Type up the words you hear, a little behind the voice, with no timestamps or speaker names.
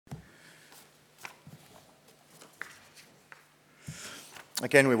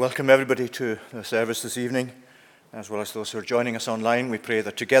Again, we welcome everybody to the service this evening, as well as those who are joining us online. We pray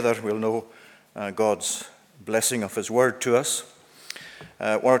that together we'll know God's blessing of His Word to us.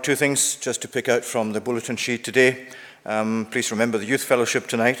 One or two things just to pick out from the bulletin sheet today. Please remember the Youth Fellowship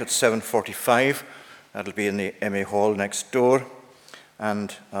tonight at 7:45. That'll be in the MA Hall next door.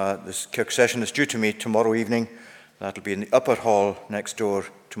 And this Kirk session is due to meet tomorrow evening. That'll be in the Upper Hall next door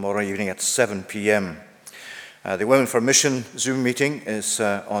tomorrow evening at 7 p.m. The Women for Mission Zoom meeting is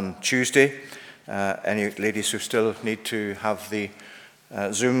on Tuesday. Any ladies who still need to have the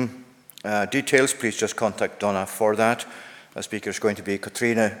Zoom details, please just contact Donna for that. The speaker is going to be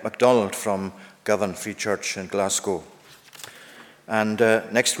Katrina MacDonald from Govan Free Church in Glasgow. And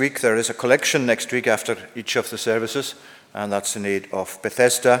next week, there is a collection next week after each of the services, and that's in aid of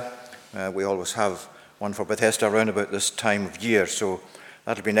Bethesda. We always have one for Bethesda around about this time of year, so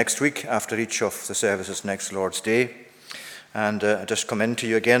that'll be next week after each of the services next Lord's Day. And I just commend to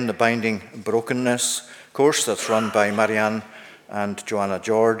you again the Binding Brokenness course that's run by Marianne and Joanna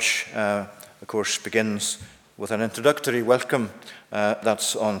George. The course begins with an introductory welcome.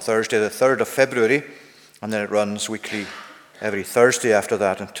 That's on Thursday the 3rd of February, and then it runs weekly every Thursday after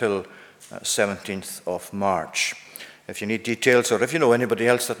that until 17th of March. If you need details, or if you know anybody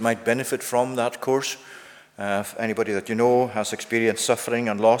else that might benefit from that course, if anybody that you know has experienced suffering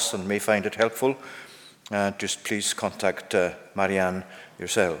and loss and may find it helpful, just please contact Marianne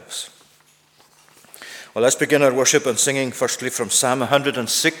yourselves. Well, let's begin our worship and singing firstly from Psalm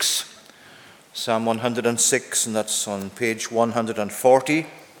 106. Psalm 106, and that's on page 140.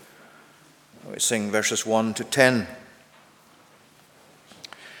 We sing verses 1 to 10.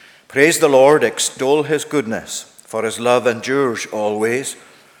 Praise the Lord, extol His goodness, for His love endures always.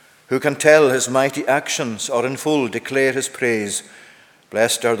 Who can tell His mighty actions or in full declare His praise?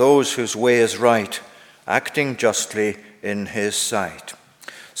 Blessed are those whose way is right, acting justly in His sight.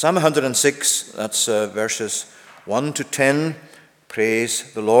 Psalm 106, that's verses 1 to 10.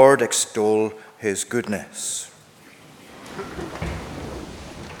 Praise the Lord, extol His goodness.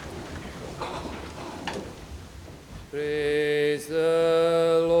 Praise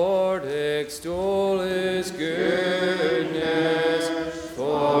the Lord, extol His goodness,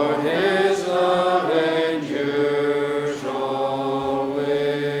 for His love endures always.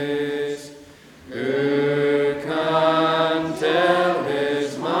 Who can tell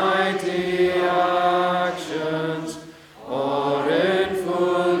His mighty actions, or in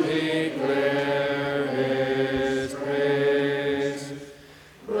full declare His praise?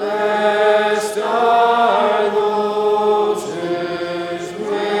 Blessed are those whose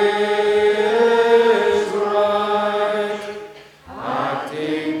way is right,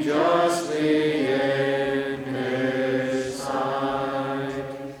 acting justly in His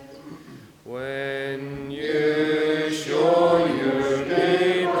sight. When you show your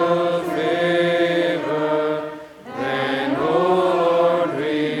people favor, then, O Lord,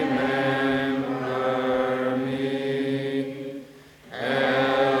 remember me.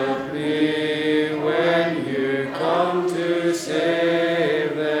 Help me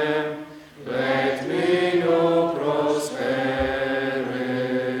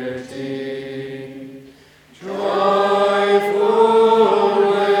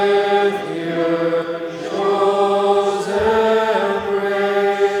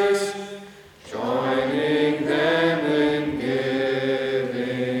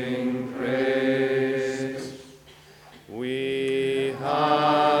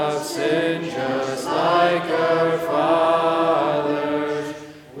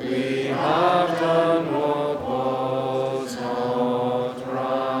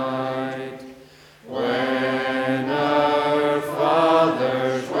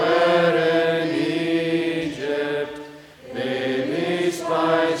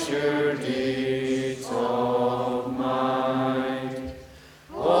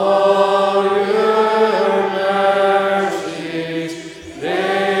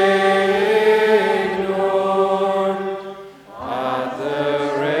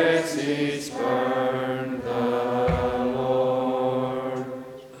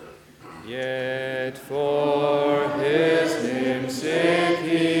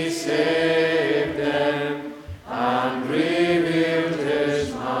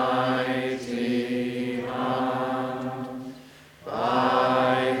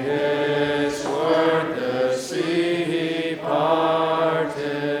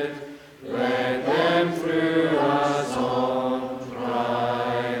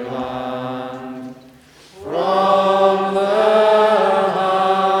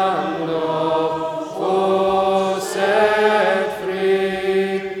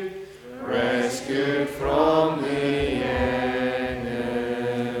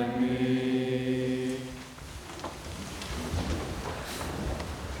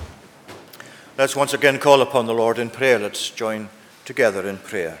Let's once again call upon the Lord in prayer. Let's join together in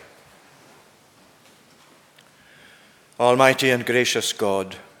prayer. Almighty and gracious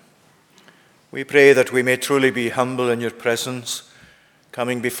God, we pray that we may truly be humble in your presence,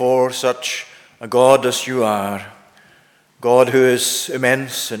 coming before such a God as you are, God who is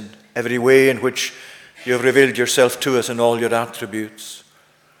immense in every way in which you have revealed yourself to us in all your attributes,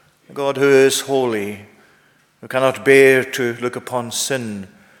 a God who is holy, who cannot bear to look upon sin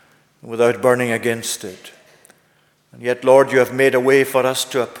without burning against it. And yet, Lord, you have made a way for us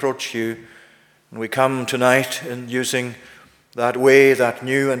to approach you, and we come tonight in using that way, that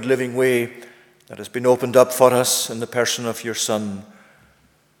new and living way that has been opened up for us in the person of your Son.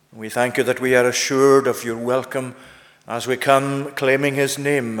 We thank you that we are assured of your welcome as we come claiming his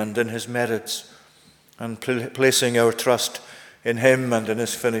name and in his merits and placing our trust in him and in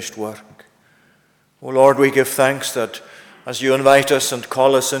his finished work. O Lord, we give thanks that as you invite us and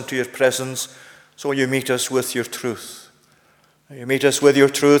call us into your presence, so you meet us with your truth. You meet us with your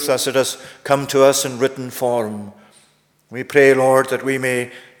truth as it has come to us in written form. We pray, Lord, that we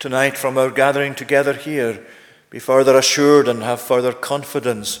may tonight from our gathering together here be further assured and have further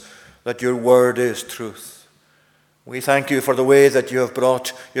confidence that your word is truth. We thank you for the way that you have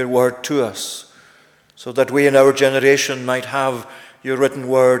brought your word to us, so that we in our generation might have your written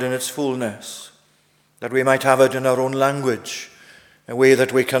word in its fullness, that we might have it in our own language, a way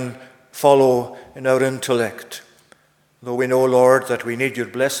that we can follow in our intellect. Though we know, Lord, that we need your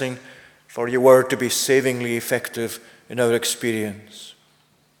blessing for your word to be savingly effective in our experience.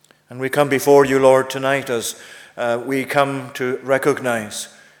 And we come before you, Lord, tonight as we come to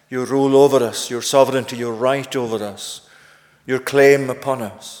recognize your rule over us, your sovereignty, your right over us, your claim upon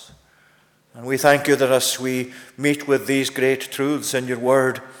us. And we thank you that as we meet with these great truths in your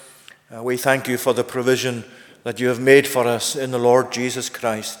word, we thank you for the provision that you have made for us in the Lord Jesus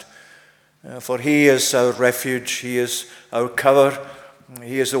Christ. For he is our refuge, he is our cover,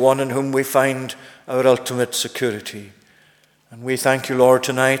 he is the one in whom we find our ultimate security. And we thank you, Lord,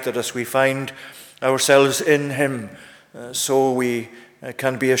 tonight that as we find ourselves in him, so we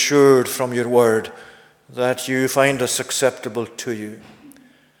can be assured from your word that you find us acceptable to you.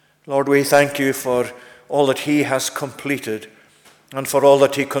 Lord, we thank you for all that he has completed and for all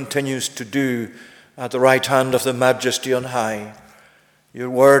that he continues to do at the right hand of the Majesty on high. Your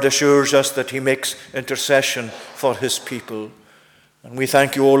word assures us that he makes intercession for his people. And we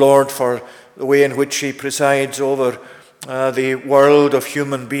thank you, O Lord, for the way in which he presides over the world of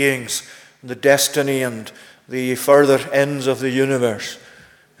human beings, the destiny and the further ends of the universe,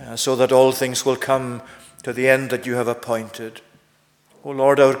 so that all things will come to the end that you have appointed. O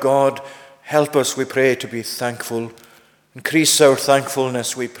Lord our God, help us, we pray, to be thankful. Increase our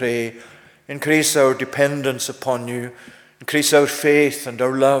thankfulness, we pray. Increase our dependence upon you. Increase our faith and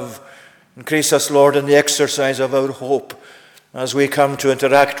our love. Increase us, Lord, in the exercise of our hope as we come to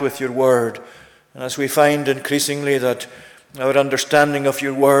interact with your word. And as we find increasingly that our understanding of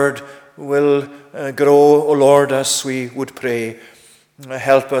your word will grow, O Lord, as we would pray.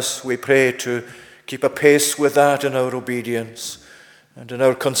 Help us, we pray, to keep a pace with that in our obedience and in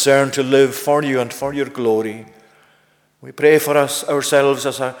our concern to live for you and for your glory. We pray for us ourselves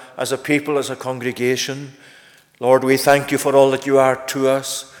as a people, as a congregation. Lord, we thank you for all that you are to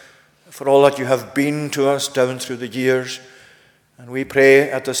us, for all that you have been to us down through the years. And we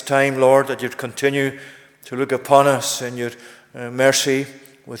pray at this time, Lord, that you'd continue to look upon us in your mercy,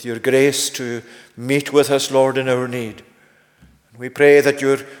 with your grace to meet with us, Lord, in our need. And we pray that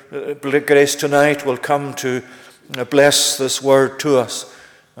your grace tonight will come to bless this word to us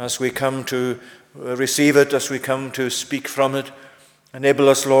as we come to receive it, as we come to speak from it. Enable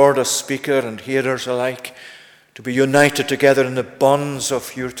us, Lord, as speaker and hearers alike, to be united together in the bonds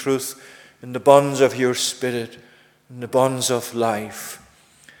of your truth, in the bonds of your spirit, in the bonds of life.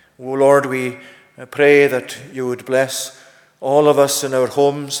 O Lord, we pray that you would bless all of us in our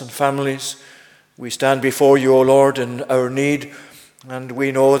homes and families. We stand before you, O Lord, in our need, and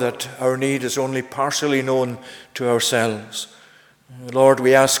we know that our need is only partially known to ourselves. Lord,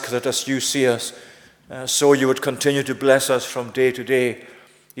 we ask that as you see us, so you would continue to bless us from day to day,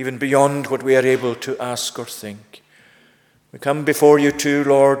 even beyond what we are able to ask or think. We come before you too,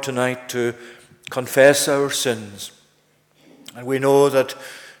 Lord, tonight to confess our sins. And we know that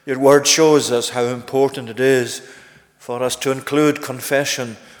your word shows us how important it is for us to include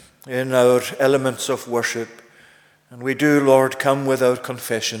confession in our elements of worship. And we do, Lord, come with our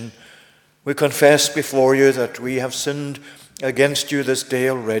confession. We confess before you that we have sinned against you this day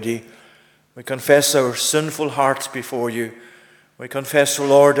already. We confess our sinful hearts before you. We confess, O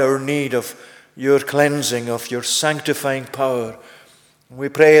Lord, our need of your cleansing, of your sanctifying power, We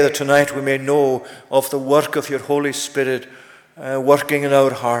pray that tonight we may know of the work of your Holy Spirit working in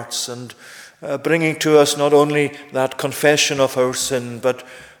our hearts and bringing to us not only that confession of our sin, but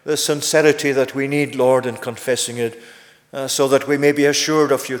the sincerity that we need, Lord, in confessing it, so that we may be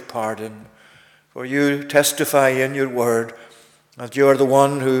assured of your pardon. For you testify in your word that you are the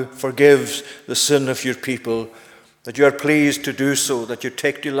one who forgives the sin of your people, that you are pleased to do so, that you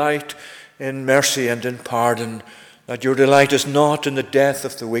take delight in mercy and in pardon, that your delight is not in the death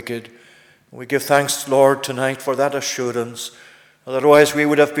of the wicked. We give thanks, Lord, tonight for that assurance. Otherwise we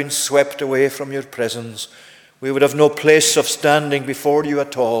would have been swept away from your presence. We would have no place of standing before you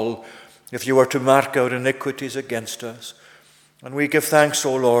at all if you were to mark out iniquities against us. And we give thanks,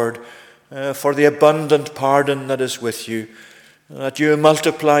 O Lord, for the abundant pardon that is with you, that you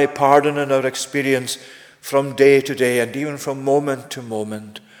multiply pardon in our experience from day to day and even from moment to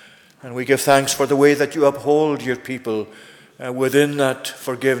moment. And we give thanks for the way that you uphold your people within that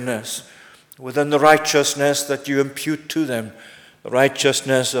forgiveness, within the righteousness that you impute to them, the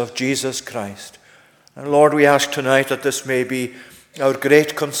righteousness of Jesus Christ. And Lord, we ask tonight that this may be our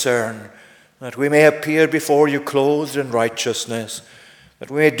great concern, that we may appear before you clothed in righteousness, that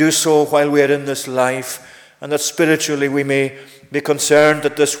we may do so while we are in this life, and that spiritually we may be concerned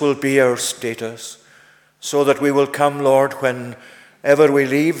that this will be our status, so that we will come, Lord, whenever we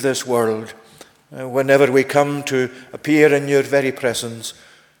leave this world, whenever we come to appear in your very presence,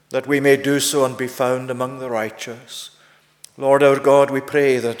 that we may do so and be found among the righteous. Lord our God, we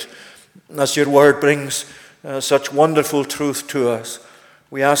pray that as your word brings such wonderful truth to us,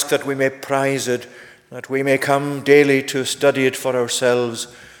 we ask that we may prize it, that we may come daily to study it for ourselves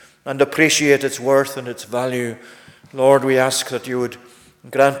and appreciate its worth and its value. Lord, we ask that you would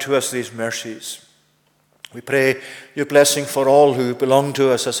grant to us these mercies. We pray your blessing for all who belong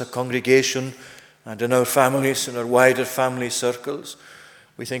to us as a congregation and in our families, in our wider family circles.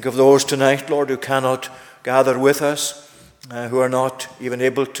 We think of those tonight, Lord, who cannot gather with us, who are not even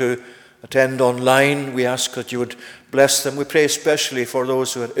able to attend online. We ask that you would bless them. We pray especially for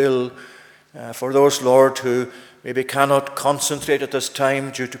those who are ill, for those, Lord, who maybe cannot concentrate at this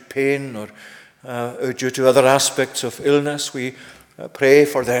time due to pain or due to other aspects of illness. We pray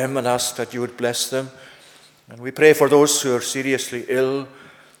for them and ask that you would bless them. And we pray for those who are seriously ill,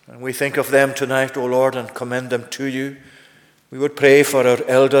 and we think of them tonight, O Lord, and commend them to you. We would pray for our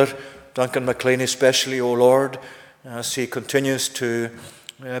elder, Duncan McLean especially, O Lord, as he continues to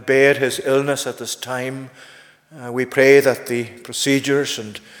bear his illness at this time. We pray that the procedures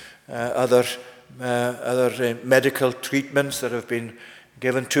and other medical treatments that have been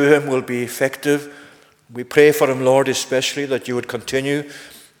given to him will be effective. We pray for him, Lord, especially that you would continue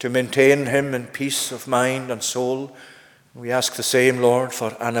to maintain him in peace of mind and soul. We ask the same, Lord,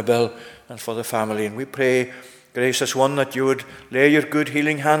 for Annabelle and for the family. And we pray, gracious one, that you would lay your good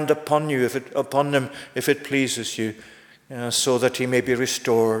healing hand upon him if it pleases you, so that he may be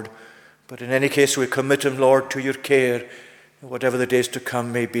restored. But in any case, we commit him, Lord, to your care, whatever the days to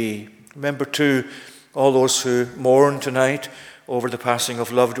come may be. Remember, too, all those who mourn tonight over the passing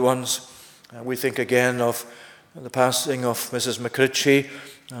of loved ones. We think again of the passing of Mrs. McRitchie,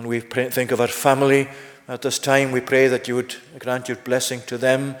 and we think of our family. At this time, we pray that you would grant your blessing to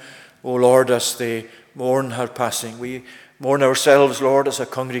them, O Lord, as they mourn her passing. We mourn ourselves, Lord, as a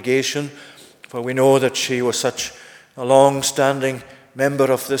congregation, for we know that she was such a long-standing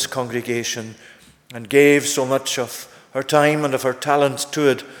member of this congregation and gave so much of her time and of her talents to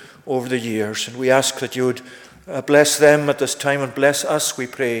it over the years. And we ask that you would bless them at this time and bless us, we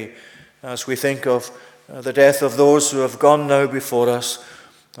pray, as we think of the death of those who have gone now before us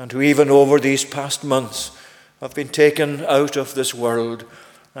and who even over these past months have been taken out of this world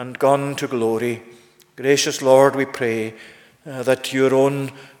and gone to glory. Gracious Lord, we pray that your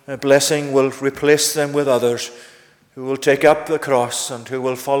own blessing will replace them with others who will take up the cross and who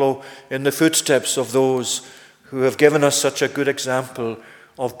will follow in the footsteps of those who have given us such a good example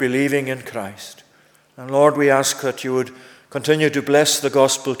of believing in Christ. And Lord, we ask that you would continue to bless the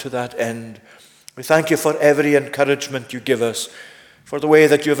gospel to that end. We thank you for every encouragement you give us, for the way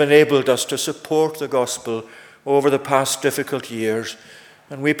that you have enabled us to support the gospel over the past difficult years.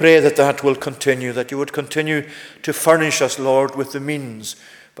 And we pray that that will continue, that you would continue to furnish us, Lord, with the means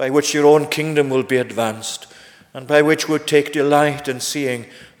by which your own kingdom will be advanced, and by which we would take delight in seeing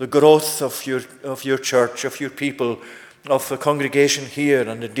the growth of your church, of your people, of the congregation here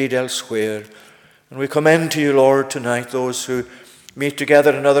and indeed elsewhere. And we commend to you, Lord, tonight those who meet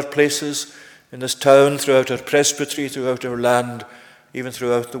together in other places in this town, throughout our presbytery, throughout our land, even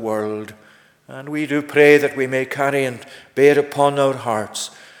throughout the world. And we do pray that we may carry and bear upon our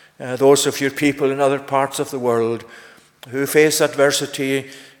hearts those of your people in other parts of the world who face adversity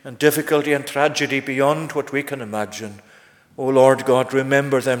and difficulty and tragedy beyond what we can imagine. O Lord God,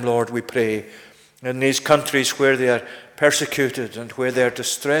 remember them, Lord, we pray, in these countries where they are persecuted and where they are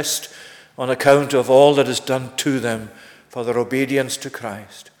distressed on account of all that is done to them for their obedience to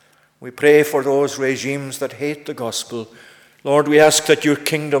Christ. We pray for those regimes that hate the gospel. Lord, we ask that your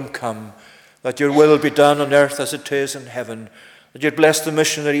kingdom come, that your will be done on earth as it is in heaven, that you'd bless the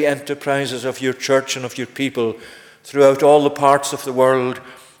missionary enterprises of your church and of your people throughout all the parts of the world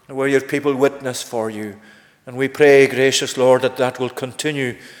where your people witness for you. And we pray, gracious Lord, that that will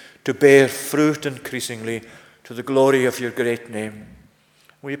continue to bear fruit increasingly to the glory of your great name.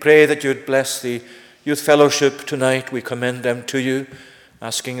 We pray that you'd bless the youth fellowship tonight. We commend them to you,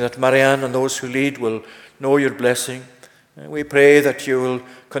 asking that Marianne and those who lead will know your blessing. And we pray that you will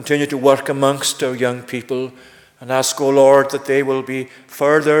continue to work amongst our young people, and ask, O Lord, that they will be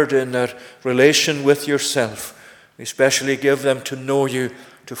furthered in their relation with yourself. We especially give them to know you,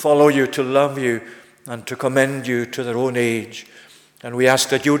 to follow you, to love you, and to commend you to their own age. And we ask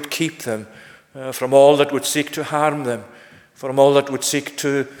that you would keep them from all that would seek to harm them, from all that would seek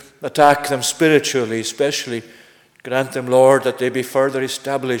to attack them spiritually, especially. Grant them, Lord, that they be further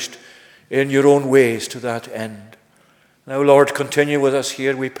established in your own ways to that end. Now, Lord, continue with us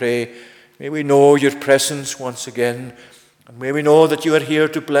here, we pray. May we know your presence once again, and may we know that you are here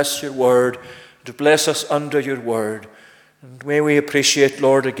to bless your word, to bless us under your word. And may we appreciate,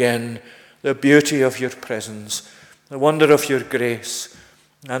 Lord, again, the beauty of your presence, the wonder of your grace,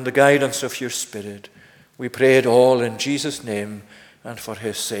 and the guidance of your Spirit. We pray it all in Jesus' name and for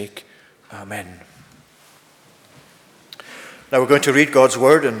his sake. Amen. Now we're going to read God's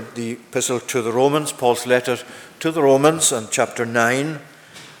word in the epistle to the Romans, Paul's letter to the Romans, and chapter 9.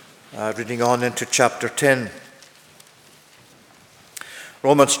 Reading on into chapter 10.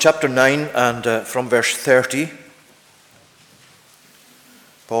 Romans chapter 9 and from verse 30.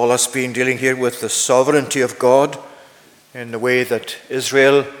 Paul has been dealing here with the sovereignty of God in the way that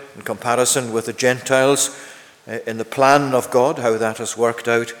Israel, in comparison with the Gentiles, in the plan of God, how that has worked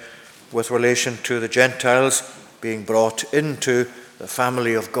out with relation to the Gentiles being brought into the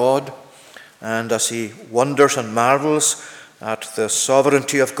family of God. And as he wonders and marvels at the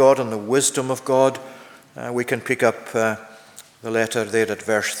sovereignty of God and the wisdom of God, we can pick up the letter there at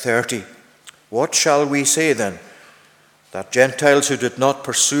verse 30. What shall we say then? That Gentiles who did not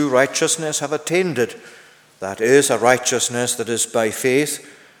pursue righteousness have attained it, that is, a righteousness that is by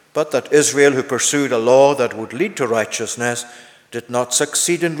faith, but that Israel, who pursued a law that would lead to righteousness, did not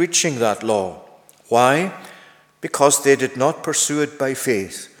succeed in reaching that law. Why? Because they did not pursue it by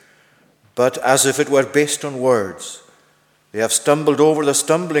faith, but as if it were based on words. They have stumbled over the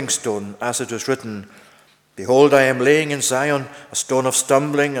stumbling stone, as it is written, Behold, I am laying in Zion a stone of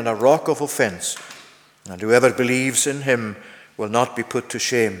stumbling and a rock of offense, and whoever believes in him will not be put to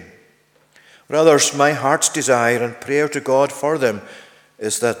shame. Brothers, my heart's desire and prayer to God for them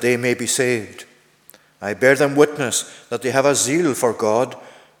is that they may be saved. I bear them witness that they have a zeal for God,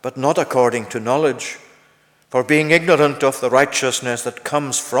 but not according to knowledge. For being ignorant of the righteousness that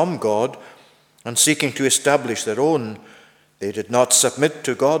comes from God, and seeking to establish their own, they did not submit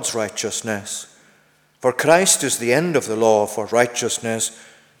to God's righteousness. For Christ is the end of the law for righteousness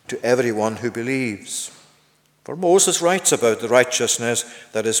to everyone who believes. For Moses writes about the righteousness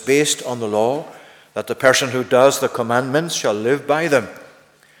that is based on the law, that the person who does the commandments shall live by them.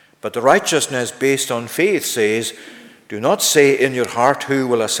 But the righteousness based on faith says, Do not say in your heart, Who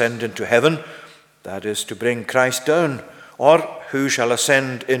will ascend into heaven? That is to bring Christ down. Or who shall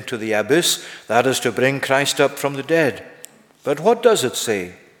ascend into the abyss? That is to bring Christ up from the dead. But what does it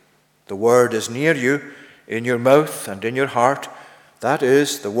say? The word is near you, in your mouth and in your heart. That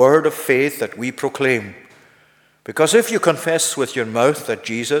is the word of faith that we proclaim. Because if you confess with your mouth that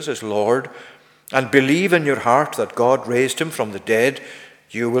Jesus is Lord, and believe in your heart that God raised him from the dead,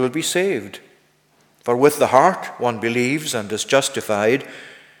 you will be saved. For with the heart one believes and is justified,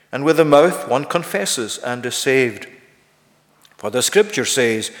 and with the mouth one confesses and is saved. For the Scripture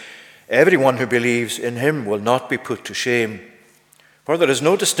says, Everyone who believes in him will not be put to shame. For there is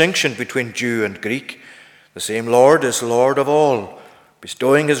no distinction between Jew and Greek. The same Lord is Lord of all,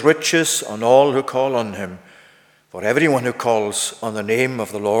 bestowing his riches on all who call on him. For everyone who calls on the name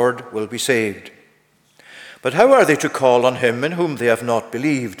of the Lord will be saved. But how are they to call on him in whom they have not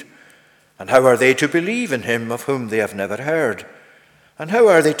believed? And how are they to believe in him of whom they have never heard? And how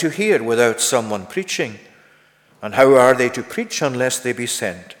are they to hear without someone preaching? And how are they to preach unless they be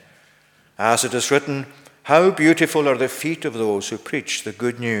sent? As it is written, How beautiful are the feet of those who preach the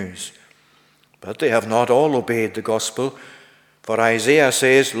good news. But they have not all obeyed the gospel. For Isaiah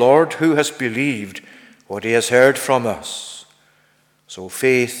says, Lord, who has believed what he has heard from us. So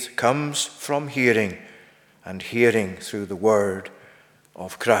faith comes from hearing, and hearing through the word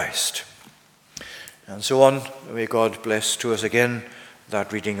of Christ. And so on. May God bless to us again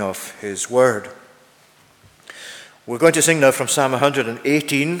that reading of his word. We're going to sing now from Psalm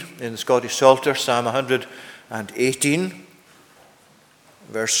 118 in the Scottish Psalter, Psalm 118,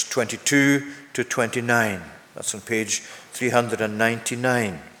 verse 22 to 29. That's on page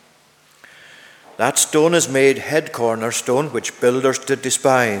 399. That stone is made head cornerstone, which builders did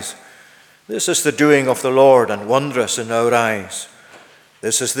despise. This is the doing of the Lord, and wondrous in our eyes.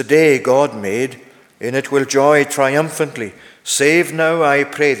 This is the day God made, in it will joy triumphantly. Save now, I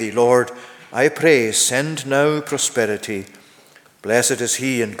pray thee, Lord, I pray, send now prosperity. Blessed is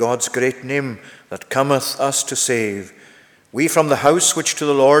he in God's great name that cometh us to save. We from the house which to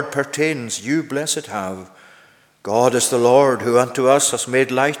the Lord pertains, you blessed have. God is the Lord, who unto us has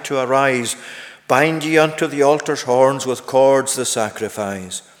made light to arise. Bind ye unto the altar's horns with cords the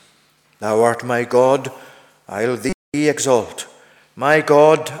sacrifice. Thou art my God, I'll thee exalt. My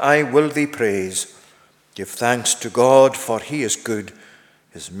God, I will thee praise. Give thanks to God, for he is good.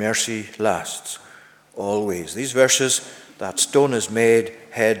 His mercy lasts always. These verses, that stone is made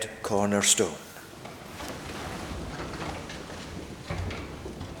head cornerstone.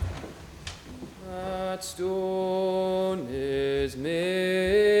 That stone is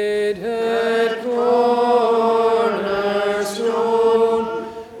made head cornerstone,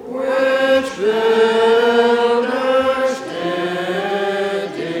 which builders did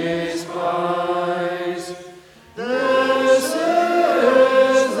despise. This is the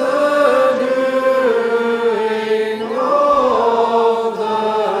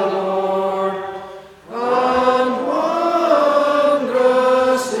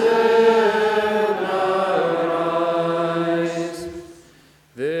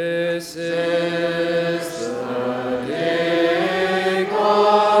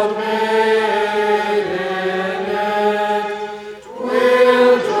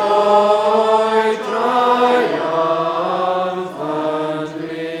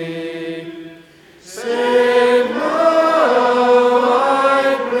doing of the Lord, and wondrous in our eyes.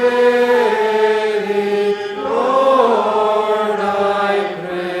 This is the day God made, in it will joy triumphantly. Save now, I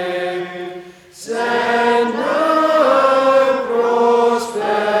pray thee, Lord, I pray. Send now prosperity. Blessed is he in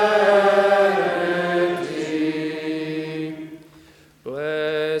God's great name that cometh us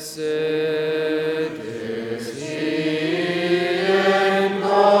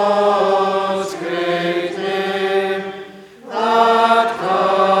to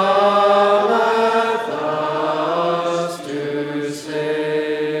save. We from the house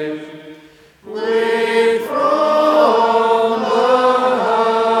which to the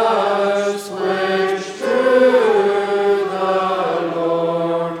Lord pertains, you blessed have. God is the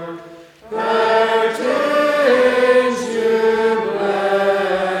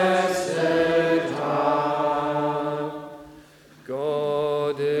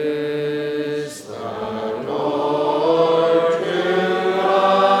who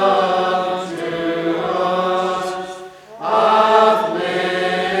unto us hath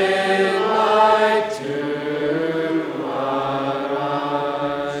made light to our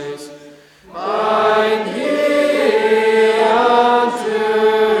eyes. Bind ye unto the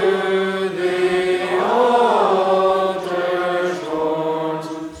altar's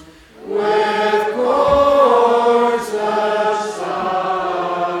horns with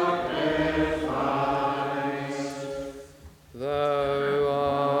cords of sacrifice. Thou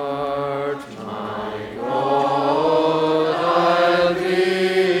art my God, I'll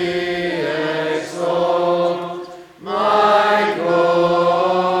thee exalt. My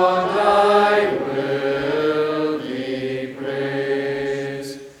God, I will thee praise.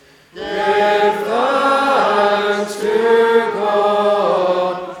 Give thanks to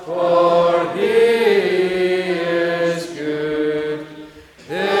God, for he is good.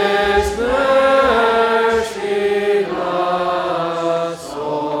 His mercy lasts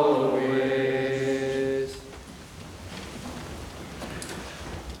always.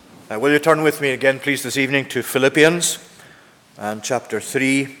 Will you turn with me again, please, this evening to Philippians and chapter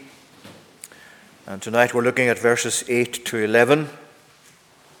 3. And tonight we're looking at verses 8 to 11.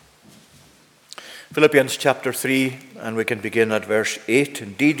 Philippians chapter 3, and we can begin at verse 8.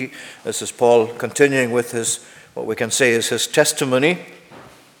 Indeed, this is Paul continuing with his, what we can say is his testimony.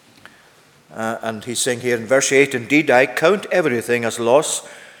 And he's saying here in verse 8, Indeed, I count everything as loss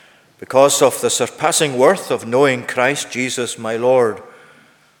because of the surpassing worth of knowing Christ Jesus my Lord.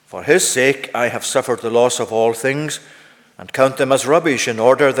 For his sake I have suffered the loss of all things, and count them as rubbish, in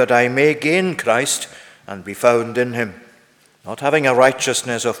order that I may gain Christ and be found in him, not having a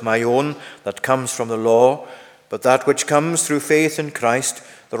righteousness of my own that comes from the law, but that which comes through faith in Christ,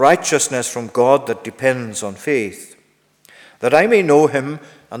 the righteousness from God that depends on faith, that I may know him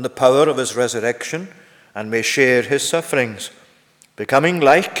and the power of his resurrection, and may share his sufferings, becoming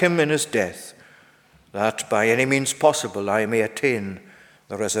like him in his death, that by any means possible I may attain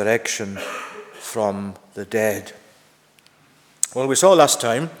the resurrection from the dead. Well, we saw last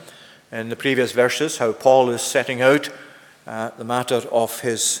time in the previous verses how Paul is setting out the matter of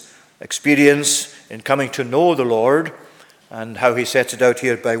his experience in coming to know the Lord, and how he sets it out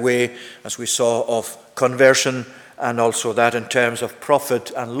here by way, as we saw, of conversion, and also that in terms of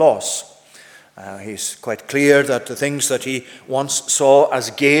profit and loss. He's quite clear that the things that he once saw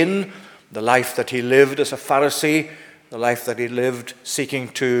as gain, the life that he lived as a Pharisee, the life that he lived seeking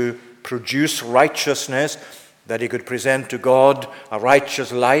to produce righteousness, that he could present to God a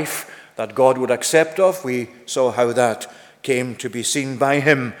righteous life that God would accept of, we saw how that came to be seen by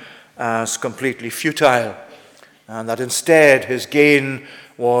him as completely futile, and that instead his gain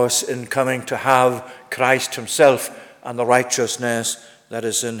was in coming to have Christ himself and the righteousness that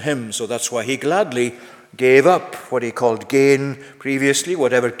is in him. So that's why he gladly gave up what he called gain previously.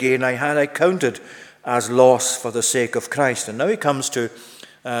 Whatever gain I had, I counted as loss for the sake of Christ. And now he comes to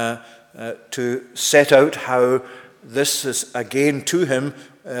set out how this is a gain to him.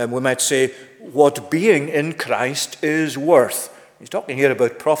 We might say what being in Christ is worth. He's talking here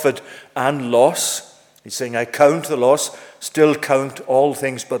about profit and loss. He's saying, I count the loss, still count all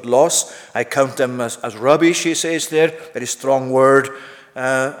things but loss. I count them as rubbish, he says there, very strong word,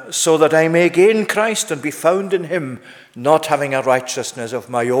 so that I may gain Christ and be found in him, not having a righteousness of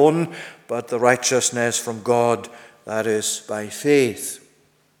my own, but the righteousness from God, that is by faith.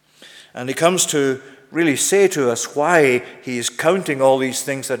 And he comes to really say to us why he is counting all these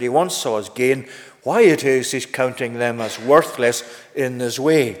things that he once saw as gain, why it is he's counting them as worthless in this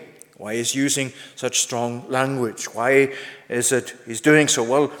way. Why he's using such strong language. Why is it he's doing so?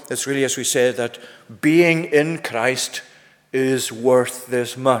 Well, it's really, as we said, that being in Christ is worth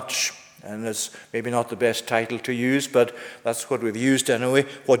this much. And it's maybe not the best title to use, but that's what we've used anyway.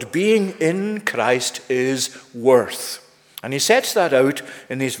 What being in Christ is worth. And he sets that out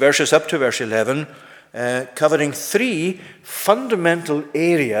in these verses up to verse 11, covering three fundamental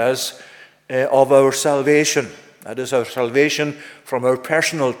areas of our salvation. That is our salvation from our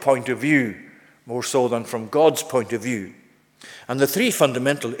personal point of view, more so than from God's point of view. And the three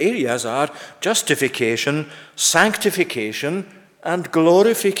fundamental areas are justification, sanctification, and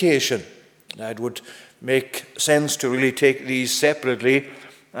glorification. Now, it would make sense to really take these separately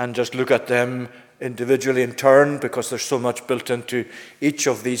and just look at them individually in turn, because there's so much built into each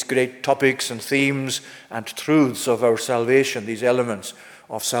of these great topics and themes and truths of our salvation, these elements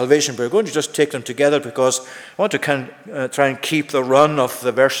of salvation. But we're going to just take them together because I want to try and keep the run of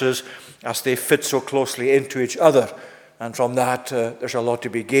the verses as they fit so closely into each other. And from that, there's a lot to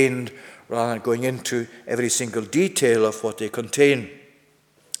be gained rather than going into every single detail of what they contain.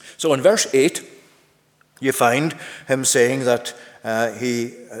 So in verse 8, you find him saying that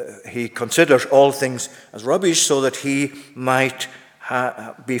he considers all things as rubbish so that he might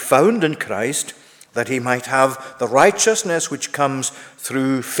be found in Christ, that he might have the righteousness which comes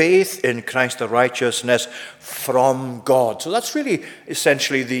through faith in Christ, the righteousness from God. So that's really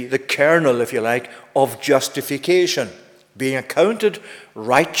essentially the kernel, if you like, of justification. Being accounted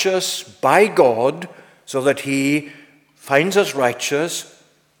righteous by God so that he finds us righteous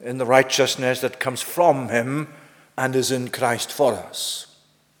in the righteousness that comes from him and is in Christ for us.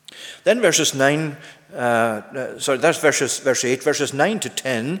 Then verse 8, verses 9 to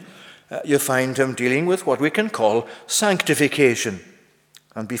 10, you find him dealing with what we can call sanctification.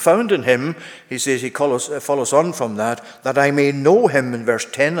 And be found in him, he says, he follows on from that I may know him in verse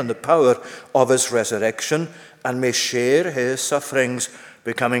 10 and the power of his resurrection, and may share his sufferings,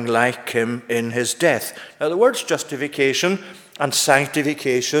 becoming like him in his death. Now the words justification and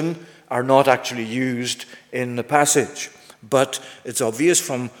sanctification are not actually used in the passage, but it's obvious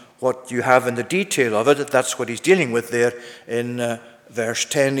from what you have in the detail of it that that's what he's dealing with there in verse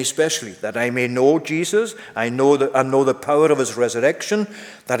 10 especially, that I may know Jesus, I know the power of his resurrection,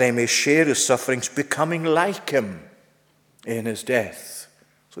 that I may share his sufferings, becoming like him in his death.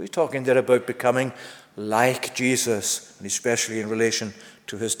 So he's talking there about becoming like Jesus, and especially in relation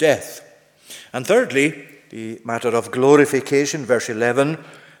to his death. And thirdly, the matter of glorification, verse 11,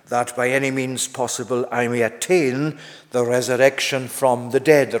 that by any means possible I may attain the resurrection from the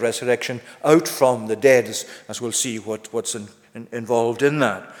dead, the resurrection out from the dead, as we'll see what's involved in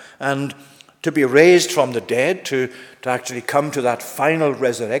that. And to be raised from the dead, to actually come to that final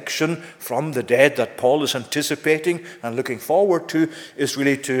resurrection from the dead that Paul is anticipating and looking forward to, is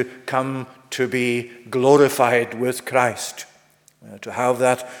really to come to be glorified with Christ, to have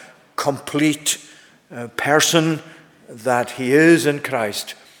that complete person that he is in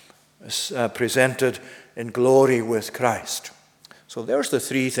Christ presented in glory with Christ. So there's the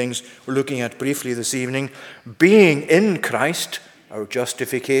three things we're looking at briefly this evening. Being in Christ, our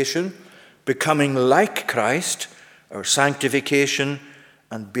justification; becoming like Christ, our sanctification;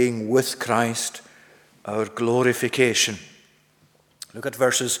 and being with Christ, our glorification. Look at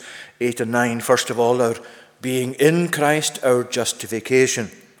verses 8 and 9. First of all, our being in Christ, our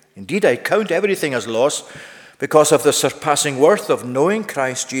justification. Indeed, I count everything as loss because of the surpassing worth of knowing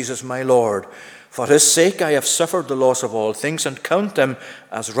Christ Jesus my Lord. For his sake I have suffered the loss of all things, and count them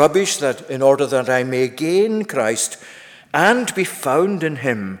as rubbish, that in order that I may gain Christ and be found in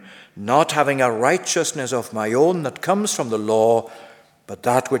him, not having a righteousness of my own that comes from the law, but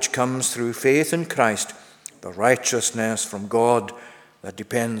that which comes through faith in Christ, the righteousness from God that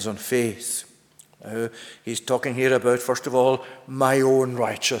depends on faith. He's talking here about, first of all, my own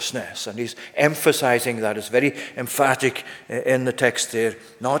righteousness, and he's emphasizing that. It's very emphatic in the text there.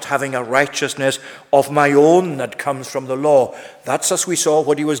 Not having a righteousness of my own that comes from the law. That's, as we saw,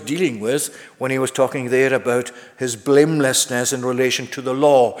 what he was dealing with when he was talking there about his blamelessness in relation to the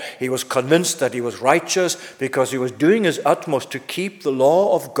law. He was convinced that he was righteous because he was doing his utmost to keep the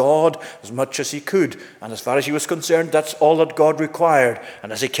law of God as much as he could. And as far as he was concerned, that's all that God required.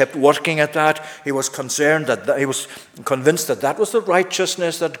 And as he kept working at that, he was concerned that he was convinced that that was the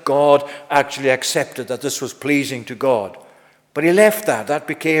righteousness that God actually accepted, that this was pleasing to God. But he left that. That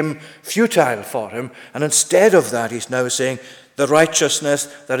became futile for him. And instead of that, he's now saying the righteousness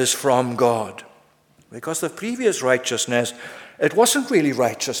that is from God. Because the previous righteousness, it wasn't really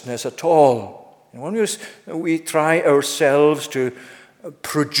righteousness at all. And when we try ourselves to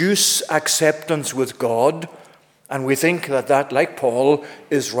produce acceptance with God, and we think that, like Paul,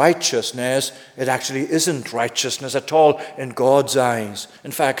 is righteousness, it actually isn't righteousness at all in God's eyes.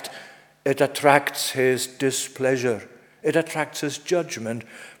 In fact, it attracts his displeasure. It attracts his judgment,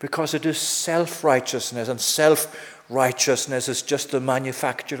 because it is self-righteousness, and self-righteousness is just the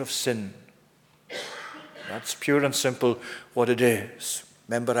manufacture of sin. That's pure and simple what it is.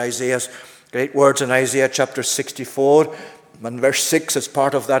 Remember Isaiah's great words in Isaiah chapter 64, and verse 6 is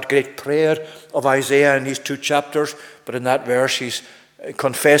part of that great prayer of Isaiah in these two chapters. But in that verse, he's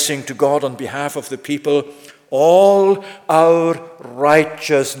confessing to God on behalf of the people, all our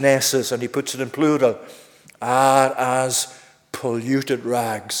righteousnesses, and he puts it in plural, are as polluted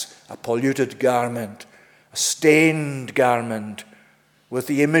rags, a polluted garment, a stained garment with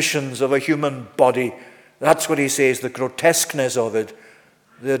the emissions of a human body. That's what he says, the grotesqueness of it,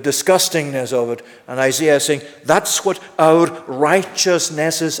 the disgustingness of it. And Isaiah is saying, that's what our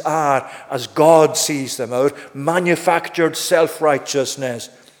righteousnesses are as God sees them, our manufactured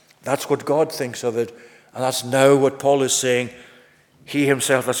self-righteousness. That's what God thinks of it. And that's now what Paul is saying he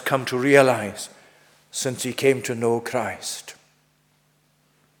himself has come to realize since he came to know Christ.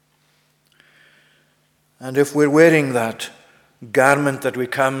 And if we're wearing that garment that we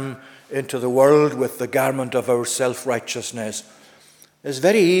come into the world with, the garment of our self-righteousness, it's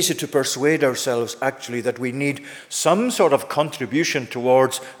very easy to persuade ourselves actually that we need some sort of contribution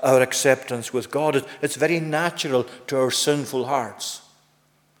towards our acceptance with God. It's very natural to our sinful hearts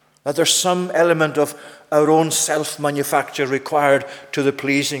that there's some element of our own self-manufacture required to the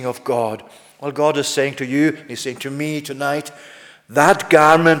pleasing of God. Well, God is saying to you, he's saying to me tonight, that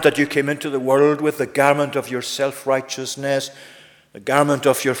garment that you came into the world with, the garment of your self-righteousness, the garment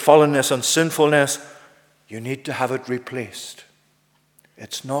of your fallenness and sinfulness, you need to have it replaced.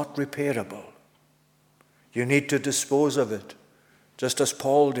 It's not repairable. You need to dispose of it, just as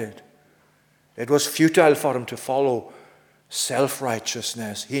Paul did. It was futile for him to follow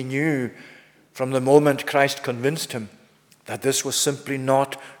self-righteousness. He knew from the moment Christ convinced him that this was simply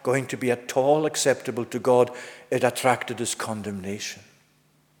not going to be at all acceptable to God. It attracted his condemnation.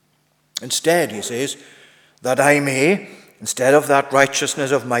 Instead, he says, that I may, instead of that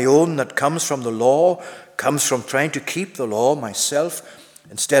righteousness of my own that comes from the law, comes from trying to keep the law myself,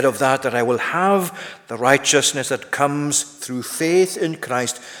 instead of that I will have the righteousness that comes through faith in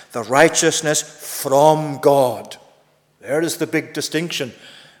Christ, the righteousness from God. There is the big distinction.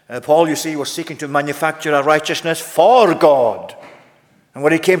 Paul, you see, was seeking to manufacture a righteousness for God. And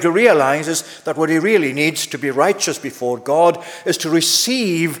what he came to realize is that what he really needs to be righteous before God is to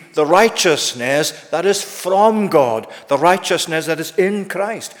receive the righteousness that is from God, the righteousness that is in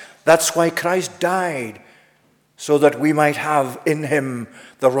Christ. That's why Christ died, so that we might have in him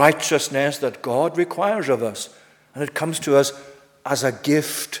the righteousness that God requires of us. And it comes to us as a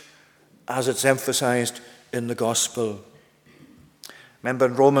gift, as it's emphasized in the gospel. Remember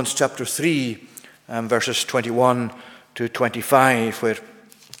in Romans chapter 3, verses 21 to 25, where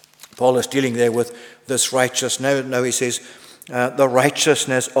Paul is dealing there with this righteousness. Now he says, the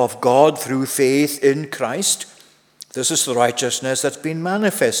righteousness of God through faith in Christ. This is the righteousness that's been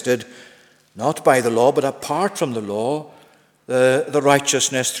manifested, not by the law, but apart from the law, the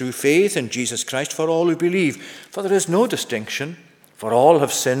righteousness through faith in Jesus Christ for all who believe. For there is no distinction, for all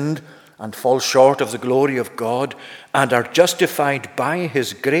have sinned and fall short of the glory of God, and are justified by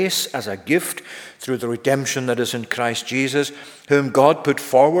his grace as a gift through the redemption that is in Christ Jesus, whom God put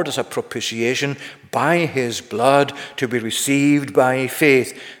forward as a propitiation by his blood to be received by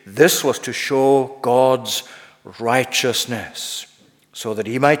faith. This was to show God's righteousness, so that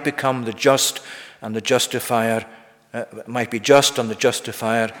he might become the just and the justifier, might be just and the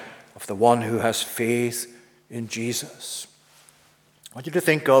justifier of the one who has faith in Jesus. I want you to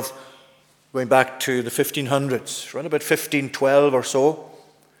think of going back to the 1500s, around about 1512 or so,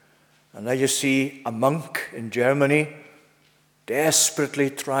 and now you see a monk in Germany desperately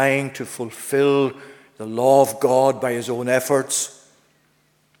trying to fulfill the law of God by his own efforts.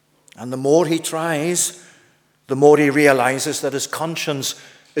 And the more he tries, the more he realizes that his conscience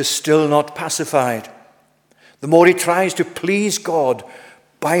is still not pacified. The more he tries to please God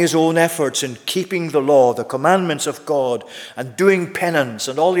by his own efforts in keeping the law, the commandments of God, and doing penance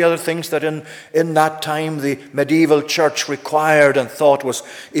and all the other things that in that time the medieval church required and thought was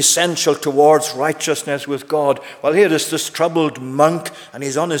essential towards righteousness with God. Well, here is this troubled monk, and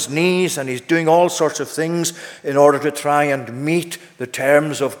he's on his knees and he's doing all sorts of things in order to try and meet the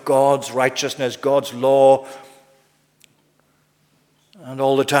terms of God's righteousness, God's law. And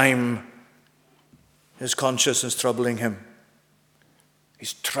all the time, his conscience is troubling him.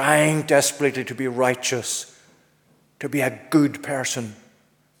 He's trying desperately to be righteous, to be a good person,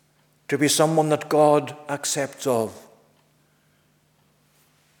 to be someone that God accepts of.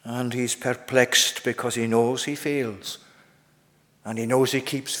 And he's perplexed because he knows he fails, and he knows he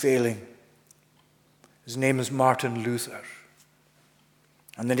keeps failing. His name is Martin Luther.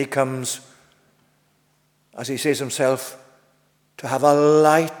 And then he comes, as he says himself, to have a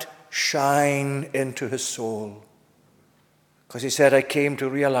light shine into his soul. Because he said, I came to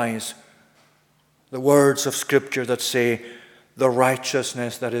realize the words of Scripture that say, the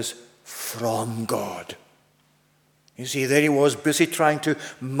righteousness that is from God. You see, there he was busy trying to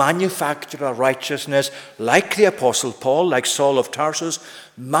manufacture a righteousness like the Apostle Paul, like Saul of Tarsus,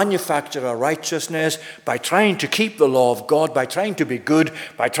 manufacture a righteousness by trying to keep the law of God, by trying to be good,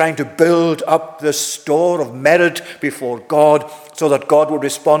 by trying to build up this store of merit before God so that God would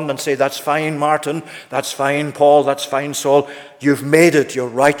respond and say, that's fine, Martin, that's fine, Paul, that's fine, Saul, you've made it, you're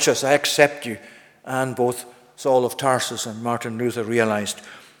righteous, I accept you. And both Saul of Tarsus and Martin Luther realized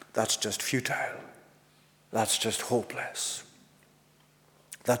that's just futile. That's just hopeless.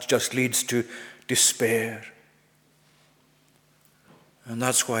 That just leads to despair. And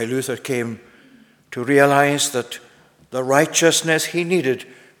that's why Luther came to realize that the righteousness he needed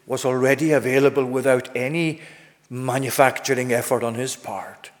was already available without any manufacturing effort on his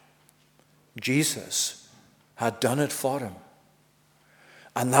part. Jesus had done it for him.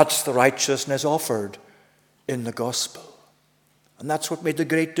 And that's the righteousness offered in the gospel. And that's what made the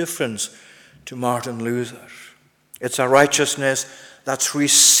great difference to Martin Luther. It's a righteousness that's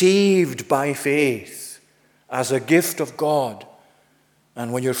received by faith as a gift of God.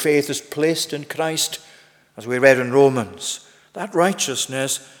 And when your faith is placed in Christ, as we read in Romans, that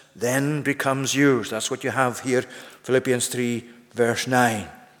righteousness then becomes yours. That's what you have here, Philippians 3, verse 9.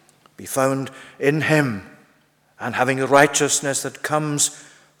 Be found in him, and having the righteousness that comes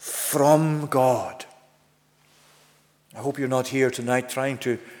from God. I hope you're not here tonight trying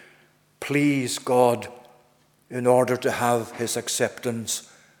to please God in order to have his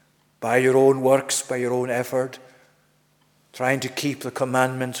acceptance by your own works, by your own effort, trying to keep the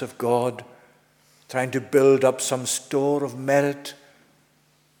commandments of God, trying to build up some store of merit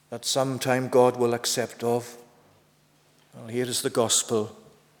that sometime God will accept of. Well, here is the gospel.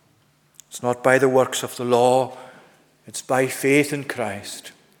 It's not by the works of the law, it's by faith in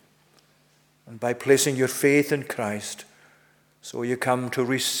Christ. And by placing your faith in Christ, so you come to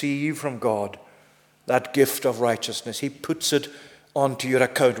receive from God that gift of righteousness. He puts it onto your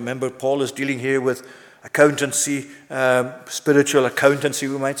account. Remember, Paul is dealing here with accountancy, spiritual accountancy,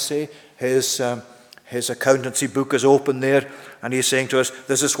 we might say. His accountancy book is open there, and he's saying to us,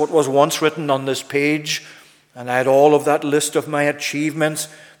 this is what was once written on this page, and I had all of that list of my achievements.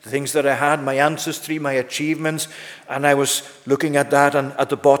 the things that I had, my ancestry, my achievements, and I was looking at that, and at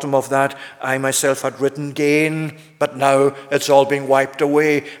the bottom of that, I myself had written gain, but now it's all being wiped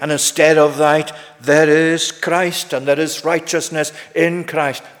away. And instead of that, there is Christ, and there is righteousness in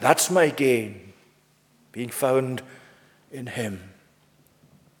Christ. That's my gain, being found in him.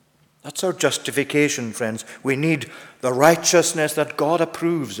 That's our justification, friends. We need the righteousness that God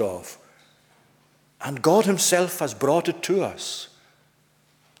approves of. And God himself has brought it to us.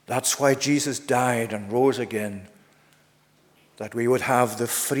 That's why Jesus died and rose again, that we would have the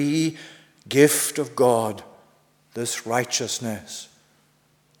free gift of God, this righteousness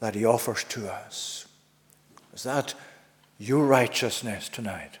that he offers to us. Is that your righteousness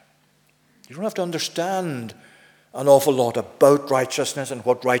tonight? You don't have to understand an awful lot about righteousness and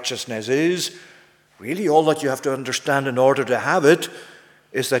what righteousness is. Really, all that you have to understand in order to have it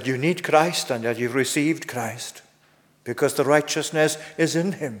is that you need Christ and that you've received Christ, because the righteousness is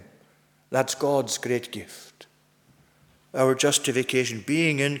in him. That's God's great gift. Our justification,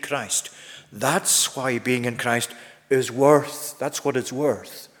 being in Christ. That's why being in Christ is worth. That's what it's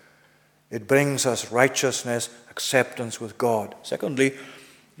worth. It brings us righteousness, acceptance with God. Secondly,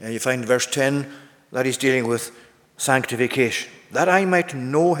 you find verse 10 that he's dealing with sanctification, that I might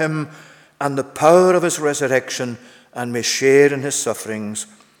know him and the power of his resurrection, and may share in his sufferings,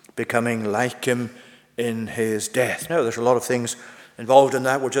 becoming like him in his death. Now, there's a lot of things involved in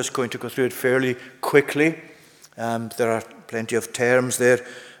that. We're just going to go through it fairly quickly. There are plenty of terms there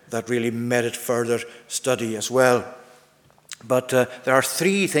that really merit further study as well. But there are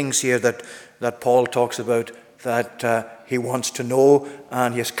three things here that Paul talks about that he wants to know,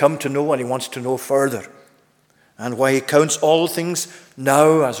 and he has come to know, and he wants to know further. And why he counts all things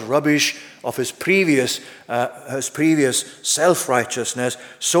now as rubbish of his previous self-righteousness,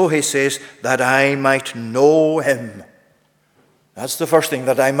 so he says, that I might know him. That's the first thing,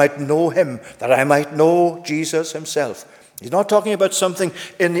 that I might know him, that I might know Jesus himself. He's not talking about something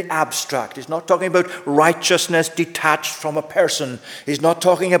in the abstract. He's not talking about righteousness detached from a person. He's not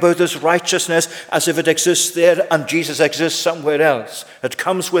talking about this righteousness as if it exists there and Jesus exists somewhere else. It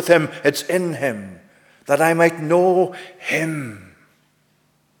comes with him. It's in him. That I might know him.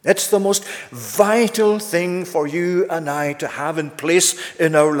 It's the most vital thing for you and I to have in place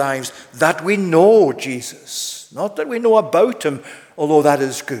in our lives, that we know Jesus. Not that we know about him, although that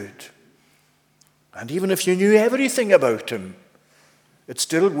is good. And even if you knew everything about him, it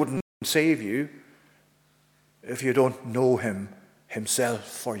still wouldn't save you if you don't know him himself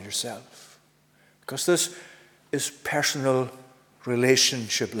for yourself. Because this is personal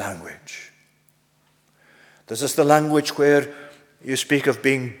relationship language. This is the language where you speak of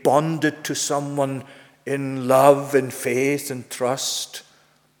being bonded to someone in love, in faith, and trust,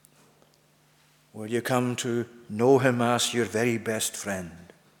 where you come to know him as your very best friend,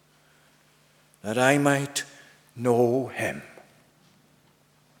 that I might know him.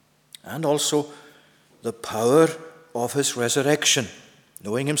 And also the power of his resurrection,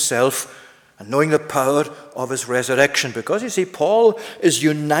 knowing himself and knowing the power of his resurrection. Because you see, Paul is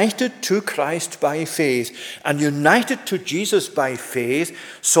united to Christ by faith and united to Jesus by faith,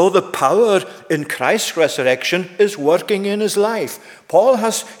 so the power in Christ's resurrection is working in his life. Paul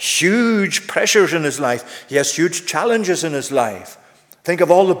has huge pressures in his life. He has huge challenges in his life. Think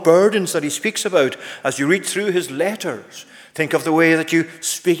of all the burdens that he speaks about as you read through his letters. Think of the way that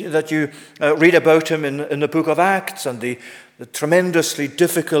you read about him in the book of Acts, and the tremendously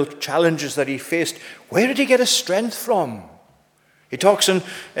difficult challenges that he faced. Where did he get his strength from? He talks in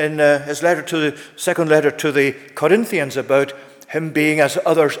his letter to the second letter to the Corinthians about him being, as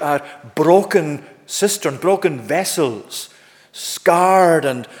others are, broken cisterns, broken vessels, scarred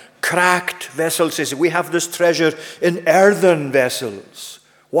and cracked vessels. He says, we have this treasure in earthen vessels.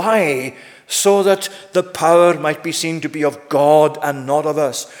 Why? So that the power might be seen to be of God and not of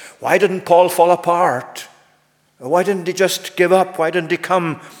us. Why didn't Paul fall apart? Why didn't he just give up? Why didn't he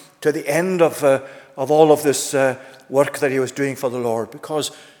come to the end of all of this work that he was doing for the Lord?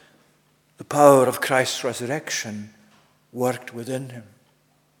 Because the power of Christ's resurrection worked within him.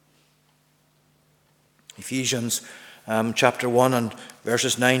 Ephesians chapter 1 and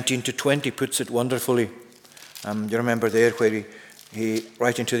verses 19 to 20 puts it wonderfully. You remember there where he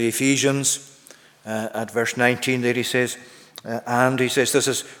writing to the Ephesians at verse 19 there he says, this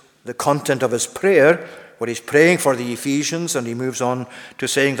is the content of his prayer, what he's praying for the Ephesians, and he moves on to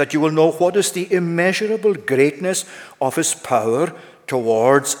saying that you will know what is the immeasurable greatness of his power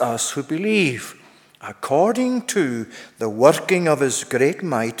towards us who believe, according to the working of his great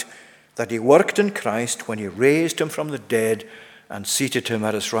might that he worked in Christ when he raised him from the dead and seated him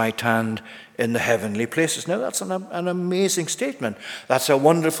at his right hand in the heavenly places. Now that's an amazing statement. That's a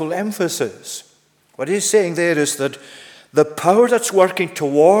wonderful emphasis. What he's saying there is that the power that's working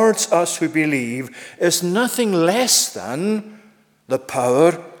towards us who believe is nothing less than the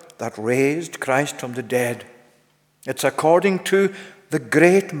power that raised Christ from the dead. It's according to the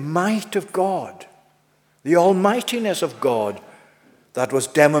great might of God, the almightiness of God that was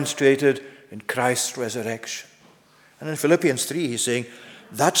demonstrated in Christ's resurrection. And in Philippians 3, he's saying,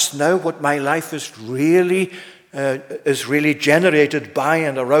 that's now what my life is really generated by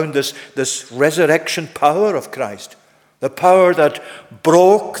and around this resurrection power of Christ. The power that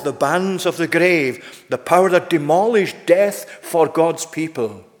broke the bands of the grave, the power that demolished death for God's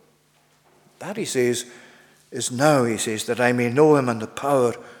people. That, he says, is now, he says, that I may know him and the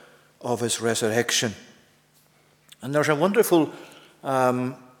power of his resurrection. And there's a wonderful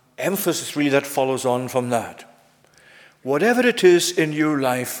emphasis really that follows on from that. Whatever it is in your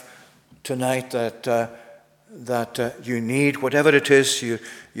life tonight that you need, whatever it is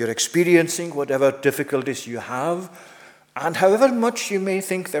you're experiencing, whatever difficulties you have, and however much you may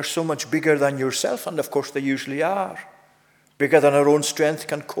think they're so much bigger than yourself, and of course they usually are, bigger than our own strength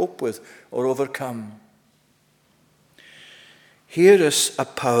can cope with or overcome. Here is a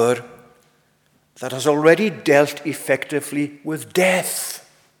power that has already dealt effectively with death.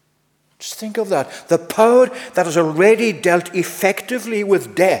 Just think of that. The power that has already dealt effectively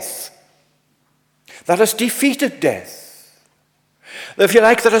with death, that has defeated death. If you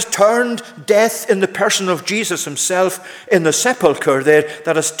like, that has turned death in the person of Jesus himself in the sepulchre there,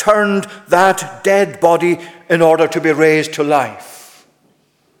 that has turned that dead body in order to be raised to life.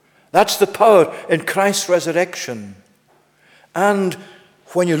 That's the power in Christ's resurrection. And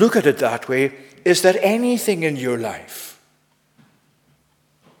when you look at it that way, is there anything in your life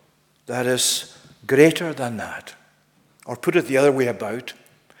that is greater than that? Or put it the other way about,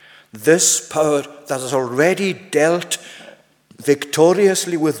 this power that has already dealt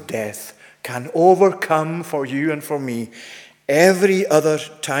victoriously with death can overcome for you and for me every other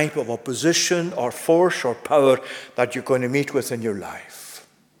type of opposition or force or power that you're going to meet with in your life.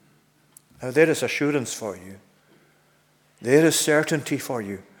 Now there is assurance for you. There is certainty for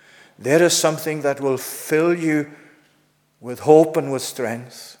you. There is something that will fill you with hope and with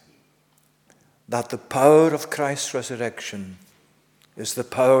strength, that the power of Christ's resurrection is the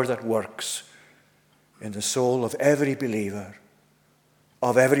power that works in the soul of every believer,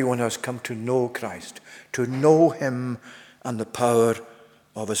 of everyone who has come to know Christ, to know him and the power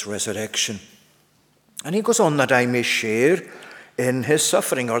of his resurrection. And he goes on, that I may share in his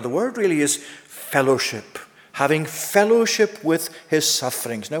suffering, or the word really is fellowship, having fellowship with his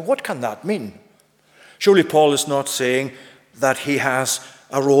sufferings. Now, what can that mean? Surely Paul is not saying that he has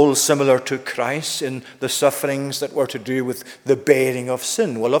a role similar to Christ in the sufferings that were to do with the bearing of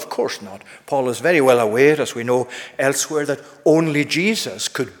sin. Well, of course not. Paul is very well aware, as we know elsewhere, that only Jesus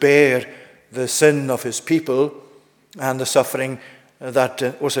could bear the sin of his people, and the suffering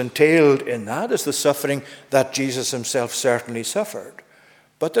that was entailed in that is the suffering that Jesus himself certainly suffered.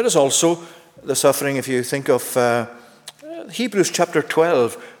 But there is also the suffering, if you think of Hebrews chapter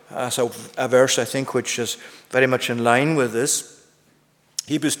 12 as a verse, I think, which is very much in line with this.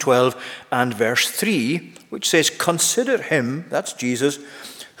 Hebrews 12 and verse 3, which says, consider him, that's Jesus,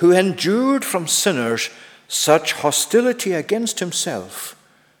 who endured from sinners such hostility against himself,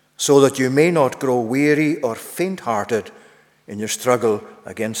 so that you may not grow weary or faint-hearted in your struggle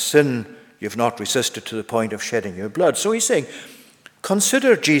against sin. You've not resisted to the point of shedding your blood. So he's saying,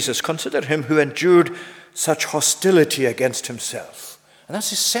 consider Jesus, consider him who endured such hostility against himself. And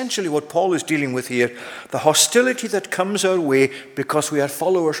that's essentially what Paul is dealing with here, the hostility that comes our way because we are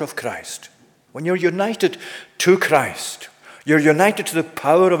followers of Christ. When you're united to Christ, you're united to the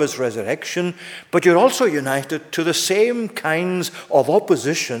power of his resurrection, but you're also united to the same kinds of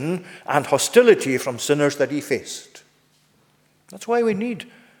opposition and hostility from sinners that he faced. That's why we need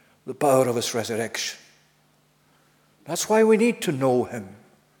the power of his resurrection. That's why we need to know him,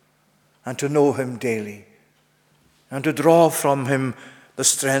 and to know him daily, and to draw from him the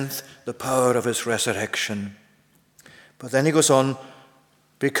strength, the power of his resurrection. But then he goes on,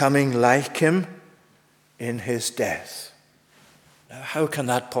 becoming like him in his death. Now, how can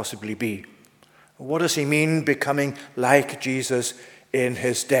that possibly be? What does he mean, becoming like Jesus in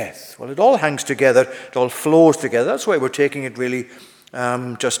his death? Well, it all hangs together. It all flows together. That's why we're taking it really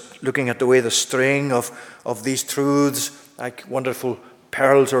just looking at the way the string of these truths, like wonderful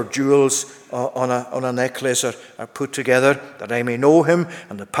pearls or jewels on a necklace, are put together, that I may know him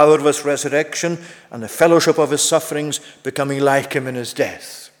and the power of his resurrection and the fellowship of his sufferings, becoming like him in his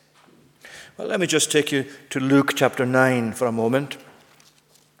death. Well, let me just take you to Luke chapter 9 for a moment.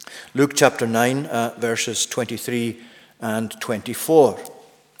 Luke chapter 9, verses 23 and 24.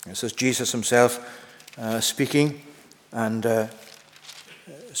 This is Jesus himself speaking and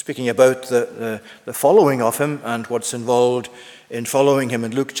speaking about the following of him and what's involved in following him.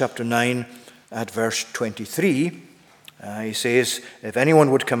 In Luke chapter 9 at verse 23, he says, "If anyone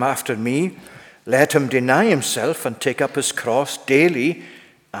would come after me, let him deny himself and take up his cross daily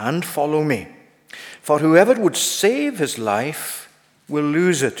and follow me. For whoever would save his life will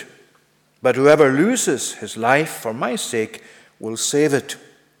lose it, but whoever loses his life for my sake will save it."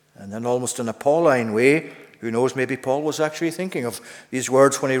 And then almost in a Pauline way, who knows, maybe Paul was actually thinking of these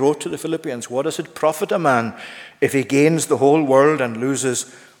words when he wrote to the Philippians. What does it profit a man if he gains the whole world and loses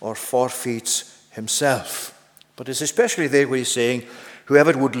or forfeits himself? But it's especially there where he's saying,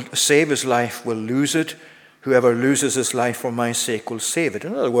 whoever would save his life will lose it. Whoever loses his life for my sake will save it.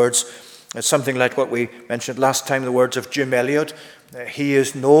 In other words, it's something like what we mentioned last time, the words of Jim Elliot. He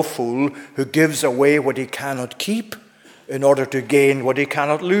is no fool who gives away what he cannot keep in order to gain what he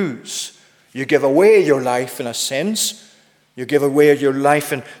cannot lose. You give away your life in a sense. You give away your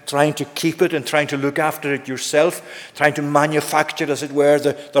life in trying to keep it and trying to look after it yourself, trying to manufacture, as it were,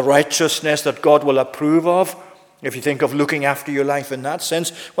 the righteousness that God will approve of. If you think of looking after your life in that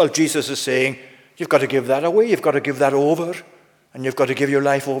sense, well, Jesus is saying, you've got to give that away. You've got to give that over. And you've got to give your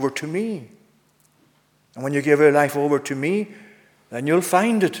life over to me. And when you give your life over to me, then you'll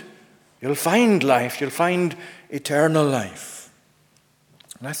find it. You'll find life. You'll find eternal life.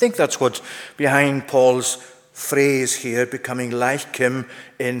 And I think that's what's behind Paul's phrase here, becoming like him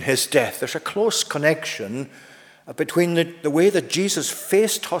in his death. There's a close connection between the way that Jesus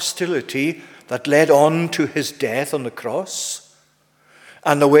faced hostility that led on to his death on the cross,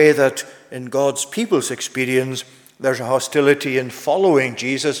 and the way that in God's people's experience there's a hostility in following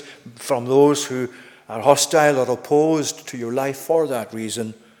Jesus from those who are hostile or opposed to your life for that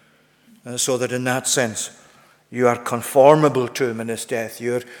reason, so that in that sense you are conformable to him in his death.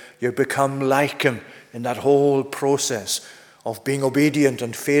 You become like him in that whole process of being obedient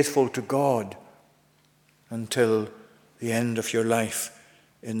and faithful to God until the end of your life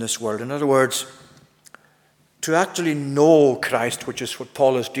in this world. In other words, to actually know Christ, which is what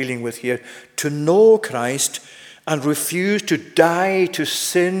Paul is dealing with here, to know Christ and refuse to die to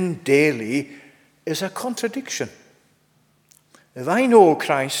sin daily is a contradiction. If I know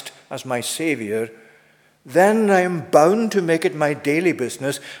Christ as my Savior, then I am bound to make it my daily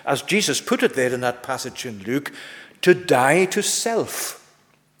business, as Jesus put it there in that passage in Luke, to die to self.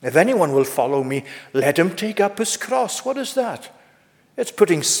 If anyone will follow me, let him take up his cross. What is that? It's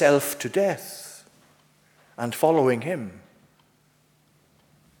putting self to death and following him.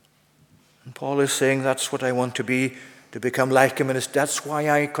 And Paul is saying that's what I want to be, to become like him. And that's why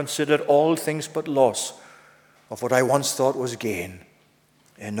I consider all things but loss of what I once thought was gain,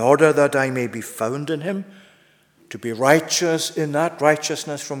 in order that I may be found in him, to be righteous in that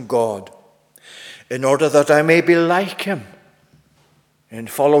righteousness from God, in order that I may be like him in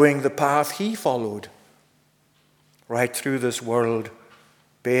following the path he followed, right through this world,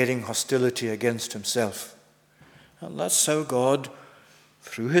 bearing hostility against himself. And that's how God,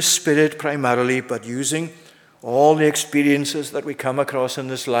 through his Spirit primarily, but using all the experiences that we come across in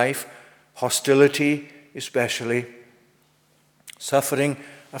this life, hostility especially, suffering,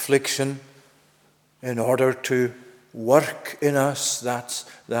 affliction, in order to work in us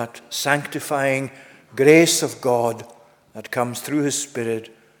that sanctifying grace of God that comes through his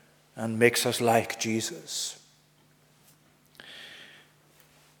Spirit and makes us like Jesus.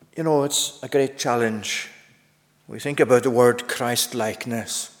 You know, it's a great challenge. We think about the word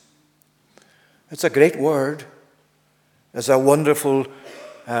Christ-likeness. It's a great word. It's a wonderful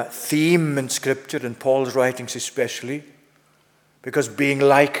theme in Scripture, in Paul's writings especially, because being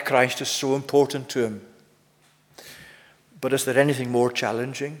like Christ is so important to him. But is there anything more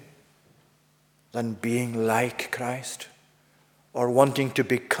challenging than being like Christ, or wanting to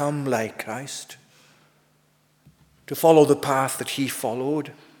become like Christ? To follow the path that he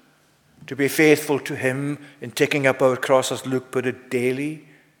followed, to be faithful to him in taking up our cross, as Luke put it, daily.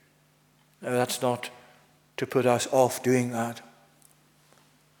 Now, that's not to put us off doing that,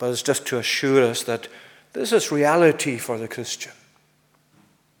 but it's just to assure us that this is reality for the Christian.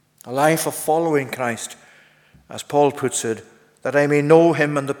 A life of following Christ, as Paul puts it, that I may know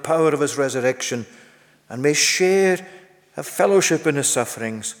him and the power of his resurrection, and may share a fellowship in his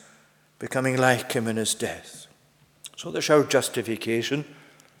sufferings, becoming like him in his death. So there's our justification,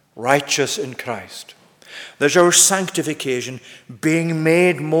 righteous in Christ. There's our sanctification, being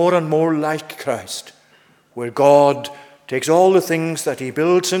made more and more like Christ, where God takes all the things that he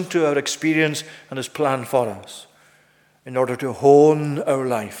builds into our experience and his plan for us in order to hone our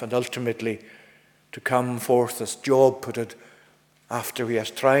life and ultimately to come forth, as Job put it, after he has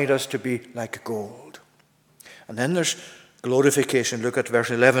tried us to be like gold. And then there's glorification. Look at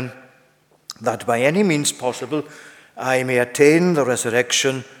verse 11. That by any means possible I may attain the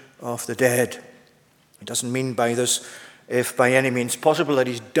resurrection of the dead. He doesn't mean by this, if by any means possible, that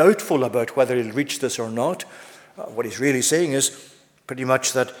he's doubtful about whether he'll reach this or not. What he's really saying is pretty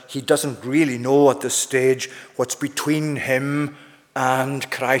much that he doesn't really know at this stage what's between him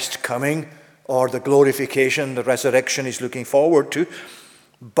and Christ coming, or the glorification, the resurrection he's looking forward to.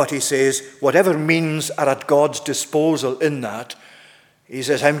 But he says, whatever means are at God's disposal in that, he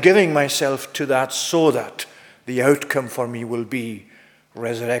says, I'm giving myself to that so that the outcome for me will be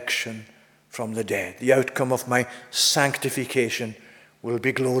resurrection from the dead. The outcome of my sanctification will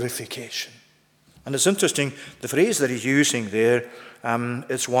be glorification. And it's interesting, the phrase that he's using there,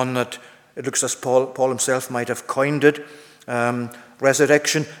 it's one that it looks as Paul himself might have coined it.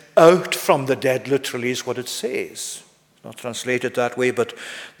 Resurrection out from the dead, literally, is what it says. It's not translated that way, but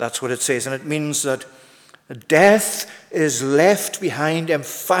that's what it says. And it means that death is left behind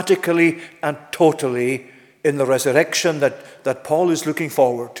emphatically and totally in the resurrection that Paul is looking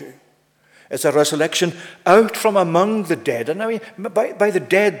forward to. It's a resurrection out from among the dead. And I mean, by the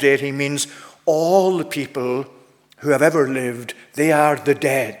dead there, he means all the people who have ever lived. They are the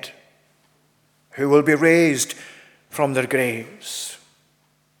dead who will be raised from their graves.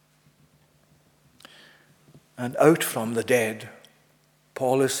 And out from the dead,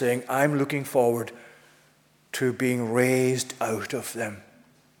 Paul is saying, I'm looking forward to being raised out of them,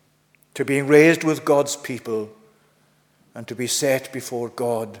 to being raised with God's people, and to be set before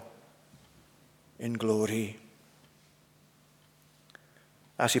God in glory.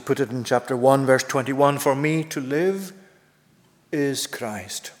 As he put it in chapter 1, verse 21, for me to live is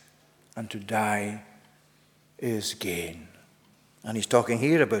Christ, and to die is gain. And he's talking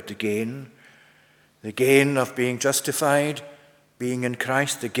here about the gain of being justified, being in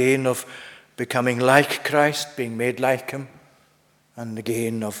Christ, the gain of becoming like Christ, being made like him, and the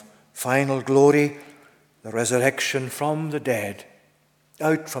gain of final glory, the resurrection from the dead,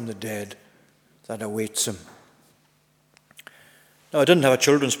 out from the dead, that awaits him. Now, I didn't have a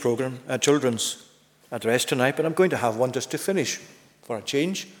children's program, a children's address tonight, but I'm going to have one just to finish for a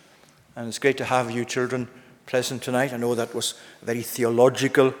change. And it's great to have you children present tonight. I know that was a very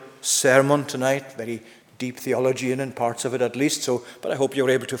theological sermon tonight, very deep theology in parts of it at least. But I hope you were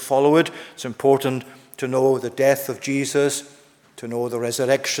able to follow it. It's important to know the death of Jesus, to know the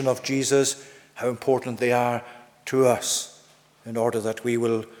resurrection of Jesus, how important they are to us in order that we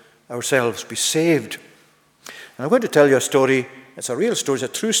will ourselves be saved. And I'm going to tell you a story. It's a real story. It's a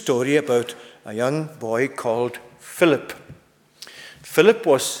true story about a young boy called Philip. Philip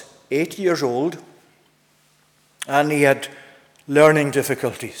was 8 years old, and he had learning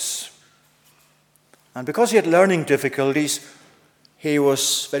difficulties. And because he had learning difficulties, he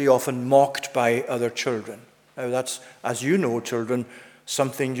was very often mocked by other children. Now that's, as you know, children,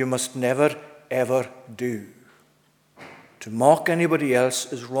 something you must never, ever do. To mock anybody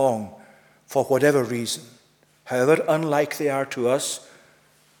else is wrong for whatever reason. However unlike they are to us,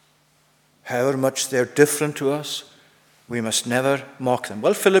 however much they're different to us, we must never mock them.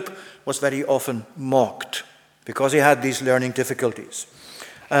 Well, Philip was very often mocked because he had these learning difficulties.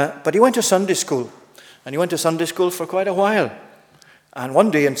 But he went to Sunday school, and he went to Sunday school for quite a while. And one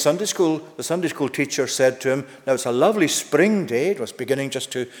day in Sunday school, the Sunday school teacher said to him, now it's a lovely spring day. It was beginning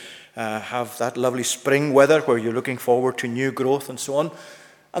just to have that lovely spring weather where you're looking forward to new growth and so on.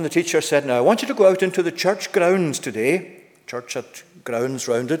 And the teacher said, now I want you to go out into the church grounds today. Church had grounds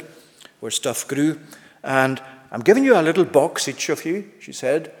round it where stuff grew. And I'm giving you a little box, each of you, she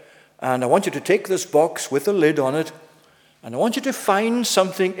said. And I want you to take this box with a lid on it. And I want you to find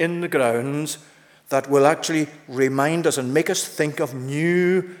something in the grounds that will actually remind us and make us think of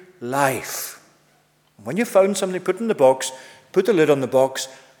new life. When you found something, put it in the box, put the lid on the box,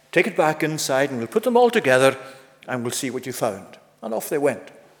 take it back inside, and we'll put them all together, and we'll see what you found. And off they went.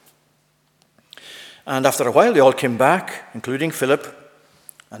 And after a while, they all came back, including Philip,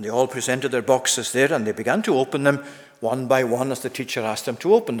 and they all presented their boxes there, and they began to open them one by one as the teacher asked them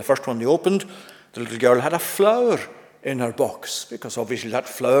to open. The first one they opened, the little girl had a flower in her box, because obviously that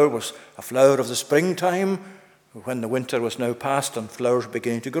flower was a flower of the springtime, when the winter was now past and flowers were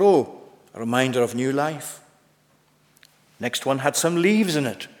beginning to grow, a reminder of new life. Next one had some leaves in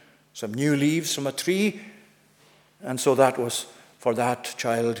it, some new leaves from a tree, and so that was, for that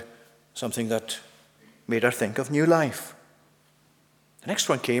child, something that made her think of new life. The next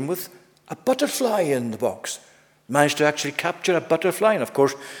one came with a butterfly in the box. Managed to actually capture a butterfly. And of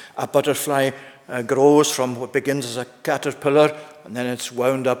course, a butterfly grows from what begins as a caterpillar, and then it's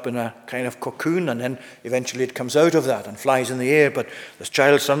wound up in a kind of cocoon, and then eventually it comes out of that and flies in the air. But this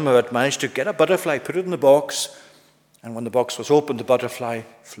child somehow had managed to get a butterfly, put it in the box, and when the box was opened, the butterfly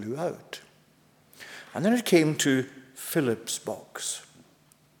flew out. And then it came to Philip's box.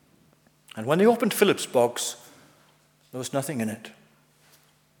 And when they opened Philip's box, there was nothing in it.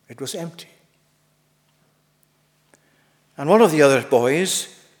 It was empty. And one of the other boys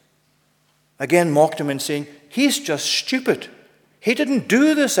again mocked him and saying, "He's just stupid. He didn't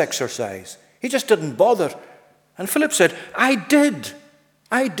do this exercise. He just didn't bother." And Philip said, I did.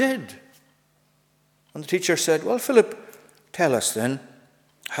 And the teacher said, "Well, Philip, tell us then,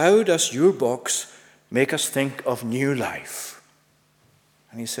 how does your box make us think of new life?"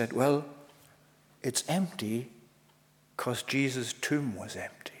 And he said, "Well, it's empty because Jesus' tomb was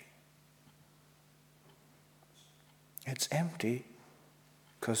empty. It's empty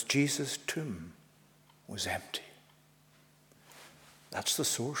because Jesus' tomb was empty." That's the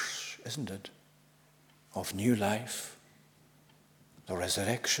source, isn't it, of new life, the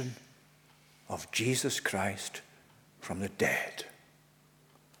resurrection of Jesus Christ from the dead.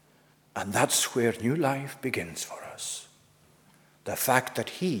 And that's where new life begins for us. The fact that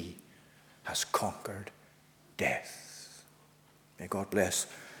he has conquered death. May God bless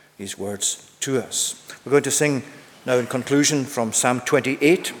these words to us. We're going to sing now in conclusion from Psalm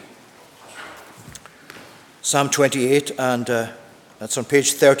 28. Psalm 28, and that's on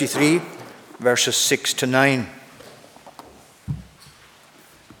page 33, verses 6 to 9.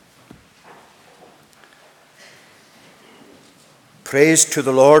 Praise to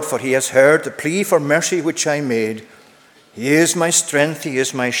the Lord, for he has heard the plea for mercy which I made. He is my strength, he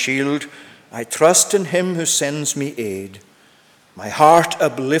is my shield. I trust in him who sends me aid. My heart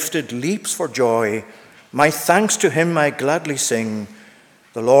uplifted leaps for joy. My thanks to him I gladly sing.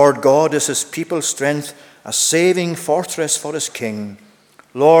 The Lord God is his people's strength, a saving fortress for his king.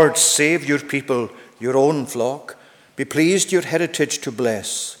 Lord, save your people, your own flock. Be pleased your heritage to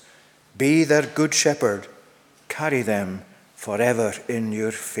bless. Be their good shepherd. Carry them forever in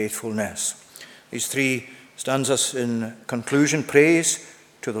your faithfulness. These three stanzas in conclusion. Praise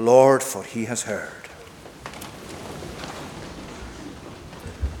to the Lord, for he has heard.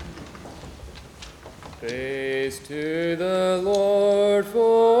 Praise to the Lord,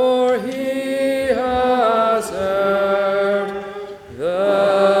 for he has heard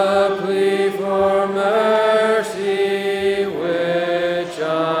the plea for mercy which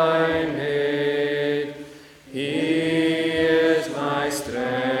I made. He is my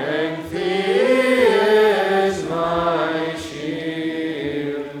strength, he is my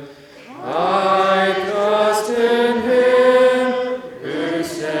shield. I trust in him who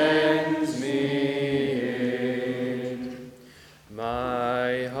sends me aid.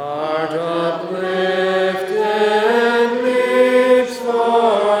 My heart uplifted leaps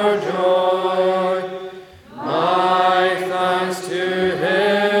for joy. My thanks to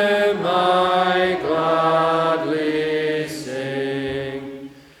him I gladly sing.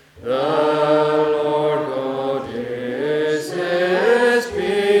 The Lord God is his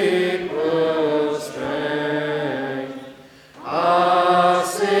people's strength, a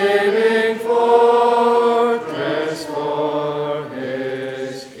saving fortress for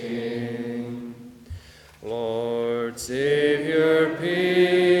his king. Lord, save your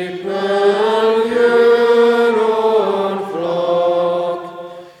people, your own flock.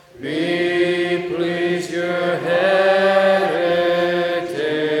 Be pleased your heritage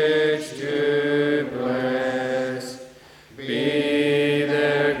to bless. Be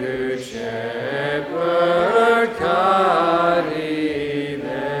their good shepherd, carry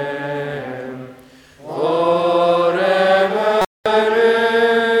them forever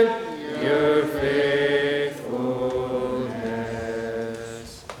in your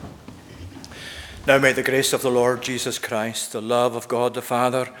faithfulness. Now may the grace of the Lord Jesus Christ, the love of God the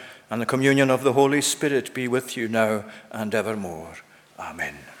Father, and the communion of the Holy Spirit be with you now and evermore.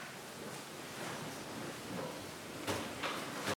 Amen.